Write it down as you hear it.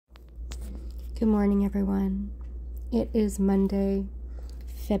Good morning, everyone. It is Monday,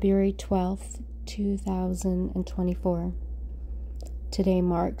 February 12th, 2024. Today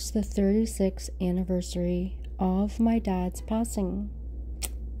marks the 36th anniversary of my dad's passing.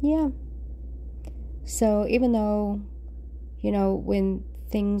 Yeah. So even though, when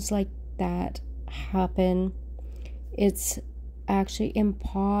things like that happen, it's actually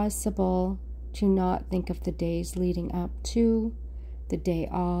impossible to not think of the days leading up to, the day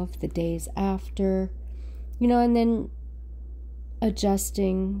of, the days after, and then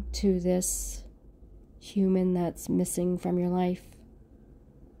adjusting to this human that's missing from your life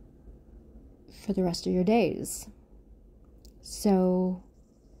for the rest of your days. So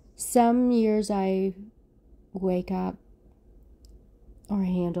some years I wake up or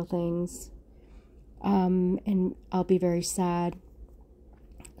handle things, and I'll be very sad.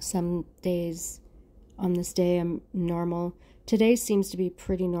 Some days on this day I'm normal. Today seems to be a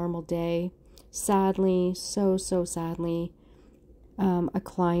pretty normal day. Sadly, so sadly, a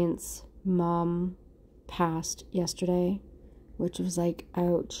client's mom passed yesterday, which was like,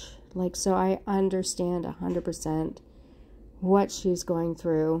 ouch. So I understand 100% what she's going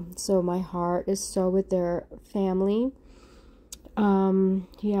through. So my heart is so with their family.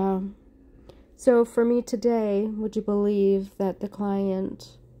 Yeah. So for me today, would you believe that the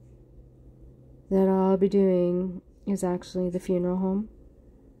client that I'll be doing is actually the funeral home?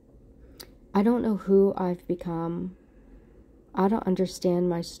 I don't know who I've become. I don't understand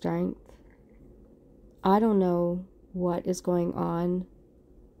my strength. I don't know what is going on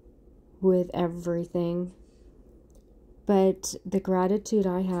with everything. But the gratitude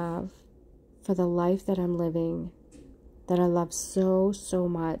I have for the life that I'm living, that I love so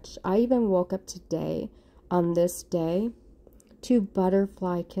much. I even woke up today, on this day, to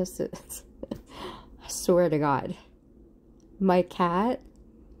butterfly kisses. I swear to God. My cat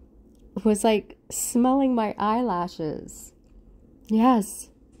was like smelling my eyelashes. Yes,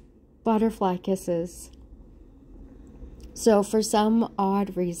 butterfly kisses. So for some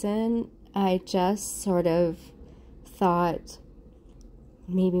odd reason, I just sort of thought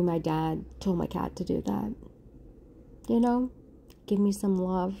maybe my dad told my cat to do that. Give me some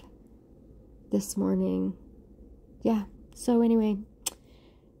love this morning. Yeah, so anyway,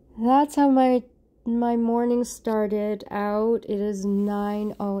 that's how my morning started out. It is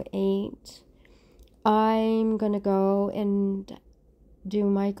 9:08. I'm gonna go and do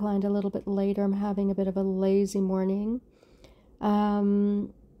my client a little bit later. I'm having a bit of a lazy morning.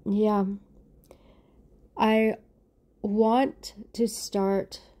 Yeah. I want to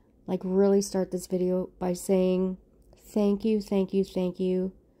really start this video by saying thank you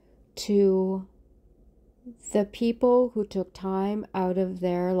to the people who took time out of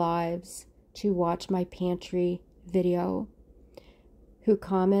their lives to watch my pantry video, who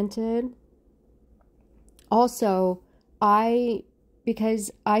commented. Also,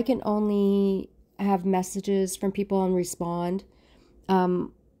 because I can only have messages from people and respond,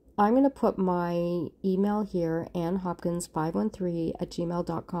 I'm going to put my email here,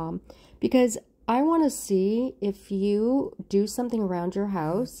 annhopkins513@gmail.com, because I want to see if you do something around your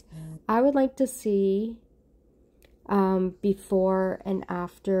house. I would like to see before and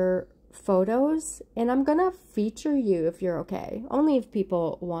after photos, and I'm gonna feature you if you're okay. Only if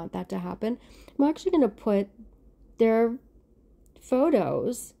people want that to happen. I'm actually gonna put their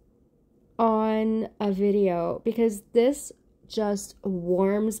photos on a video because this just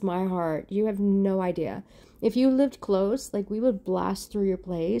warms my heart. You have no idea. If you lived close, we would blast through your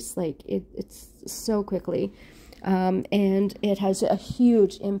place, it's so quickly, and it has a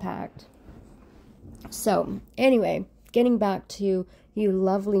huge impact. So anyway, getting back to you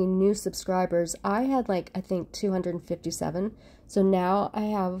lovely new subscribers, I had I think 257. So now I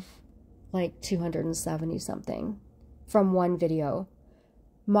have 270 something from one video.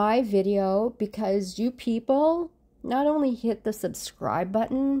 My video, because you people not only hit the subscribe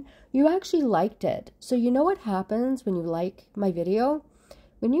button, you actually liked it. So you know what happens when you like my video?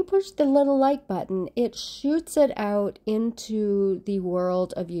 When you push the little like button, it shoots it out into the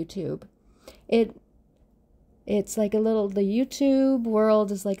world of YouTube. It's like the YouTube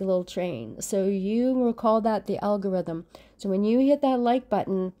world is like a little train. So you will call that the algorithm. So when you hit that like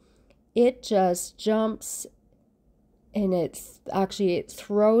button, it just jumps and it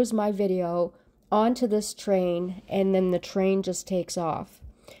throws my video onto this train, and then the train just takes off.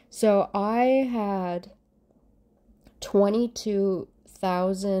 So I had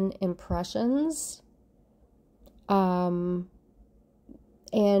 22,000 impressions, and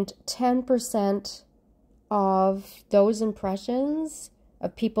 10% of those impressions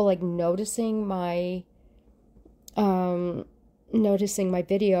of people noticing my noticing my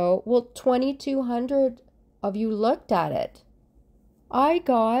video. Well, 2,200 of you looked at it. I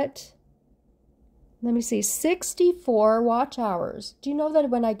got, let me see, 64 watch hours. Do you know that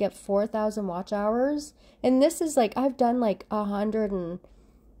when I get 4,000 watch hours, and this is like, I've done like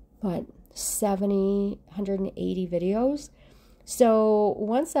 180 videos. So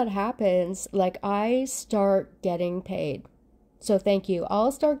once that happens, like I start getting paid. So thank you.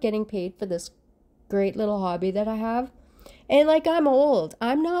 I'll start getting paid for this great little hobby that I have. And like, I'm old.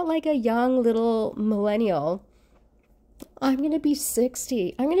 I'm not like a young little millennial. I'm going to be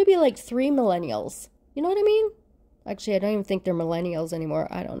 60. I'm going to be like 3 millennials. You know what I mean? Actually, I don't even think they're millennials anymore.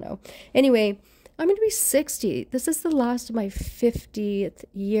 I don't know. Anyway, I'm going to be 60. This is the last of my 50th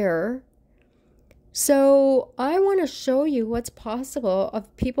year. So I want to show you what's possible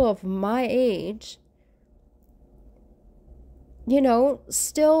of people of my age, you know,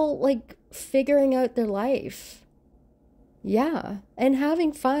 still like figuring out their life. Yeah, and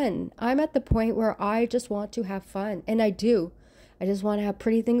having fun. I'm at the point where I just want to have fun, and I do. I just want to have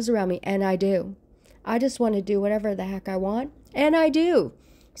pretty things around me, and I do. I just want to do whatever the heck I want, and I do.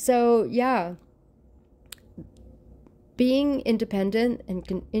 So, yeah, being independent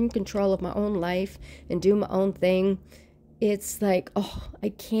and in control of my own life and do my own thing, it's like, oh, I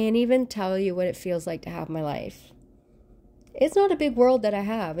can't even tell you what it feels like to have my life. It's not a big world that I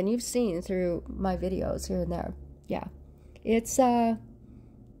have, and you've seen through my videos here and there. Yeah. It's a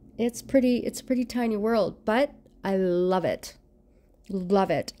pretty tiny world, but I love it.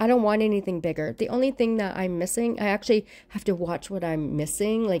 Love it. I don't want anything bigger. The only thing that I'm missing, I actually have to watch what I'm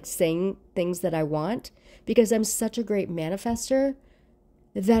missing, like saying things that I want, because I'm such a great manifester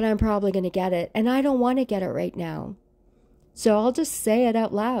that I'm probably going to get it, and I don't want to get it right now. So I'll just say it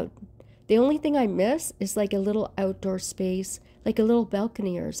out loud. The only thing I miss is like a little outdoor space, like a little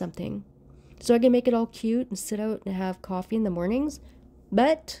balcony or something. So I can make it all cute and sit out and have coffee in the mornings.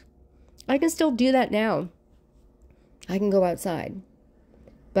 But I can still do that now. I can go outside.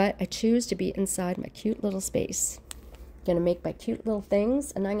 But I choose to be inside my cute little space. I'm going to make my cute little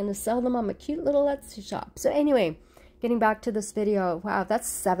things, and I'm going to sell them on my cute little Etsy shop. So anyway, getting back to this video. Wow, that's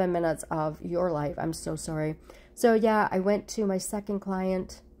 7 minutes of your life. I'm so sorry. So yeah, I went to my second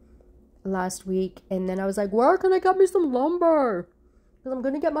client last week, and then I was like, where can I get me some lumber? Because I'm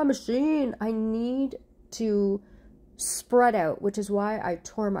going to get my machine. I need to spread out, which is why I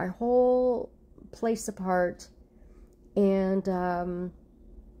tore my whole place apart. And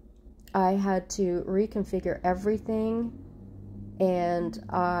I had to reconfigure everything. And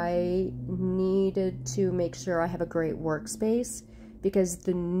I needed to make sure I have a great workspace, because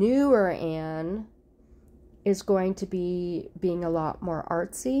the newer Anne is going to be being a lot more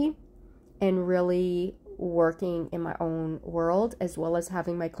artsy and really working in my own world, as well as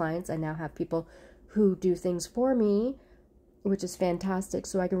having my clients. I now have people who do things for me, which is fantastic.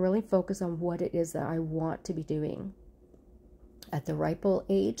 So I can really focus on what it is that I want to be doing at the ripe old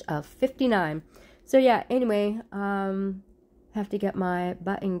age of 59. So yeah, anyway, have to get my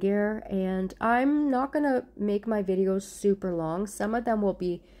butt in gear, and I'm not gonna make my videos super long. Some of them will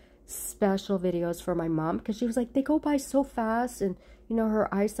be special videos for my mom, because she was like, they go by so fast, and you know,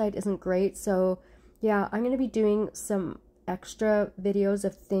 her eyesight isn't great. So yeah, I'm going to be doing some extra videos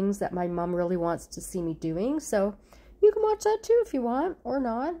of things that my mom really wants to see me doing. So you can watch that too if you want, or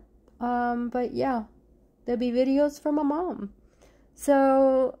not. But yeah, there'll be videos for my mom.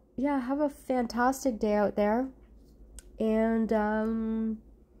 So yeah, have a fantastic day out there. And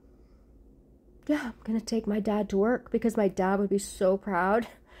yeah, I'm going to take my dad to work, because my dad would be so proud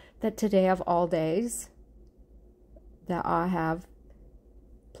that today of all days that I have,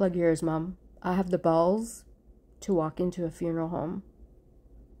 plug your ears, Mom, I have the balls to walk into a funeral home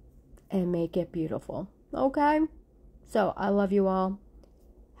and make it beautiful. Okay? So I love you all.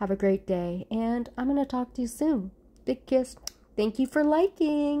 Have a great day, and I'm going to talk to you soon. Big kiss. Thank you for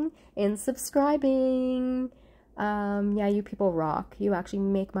liking and subscribing. Yeah, you people rock. You actually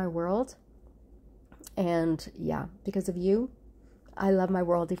make my world. And yeah, because of you, I love my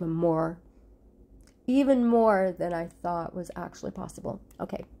world even more than I thought was actually possible.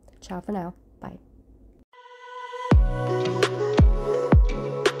 Okay, ciao for now. Bye.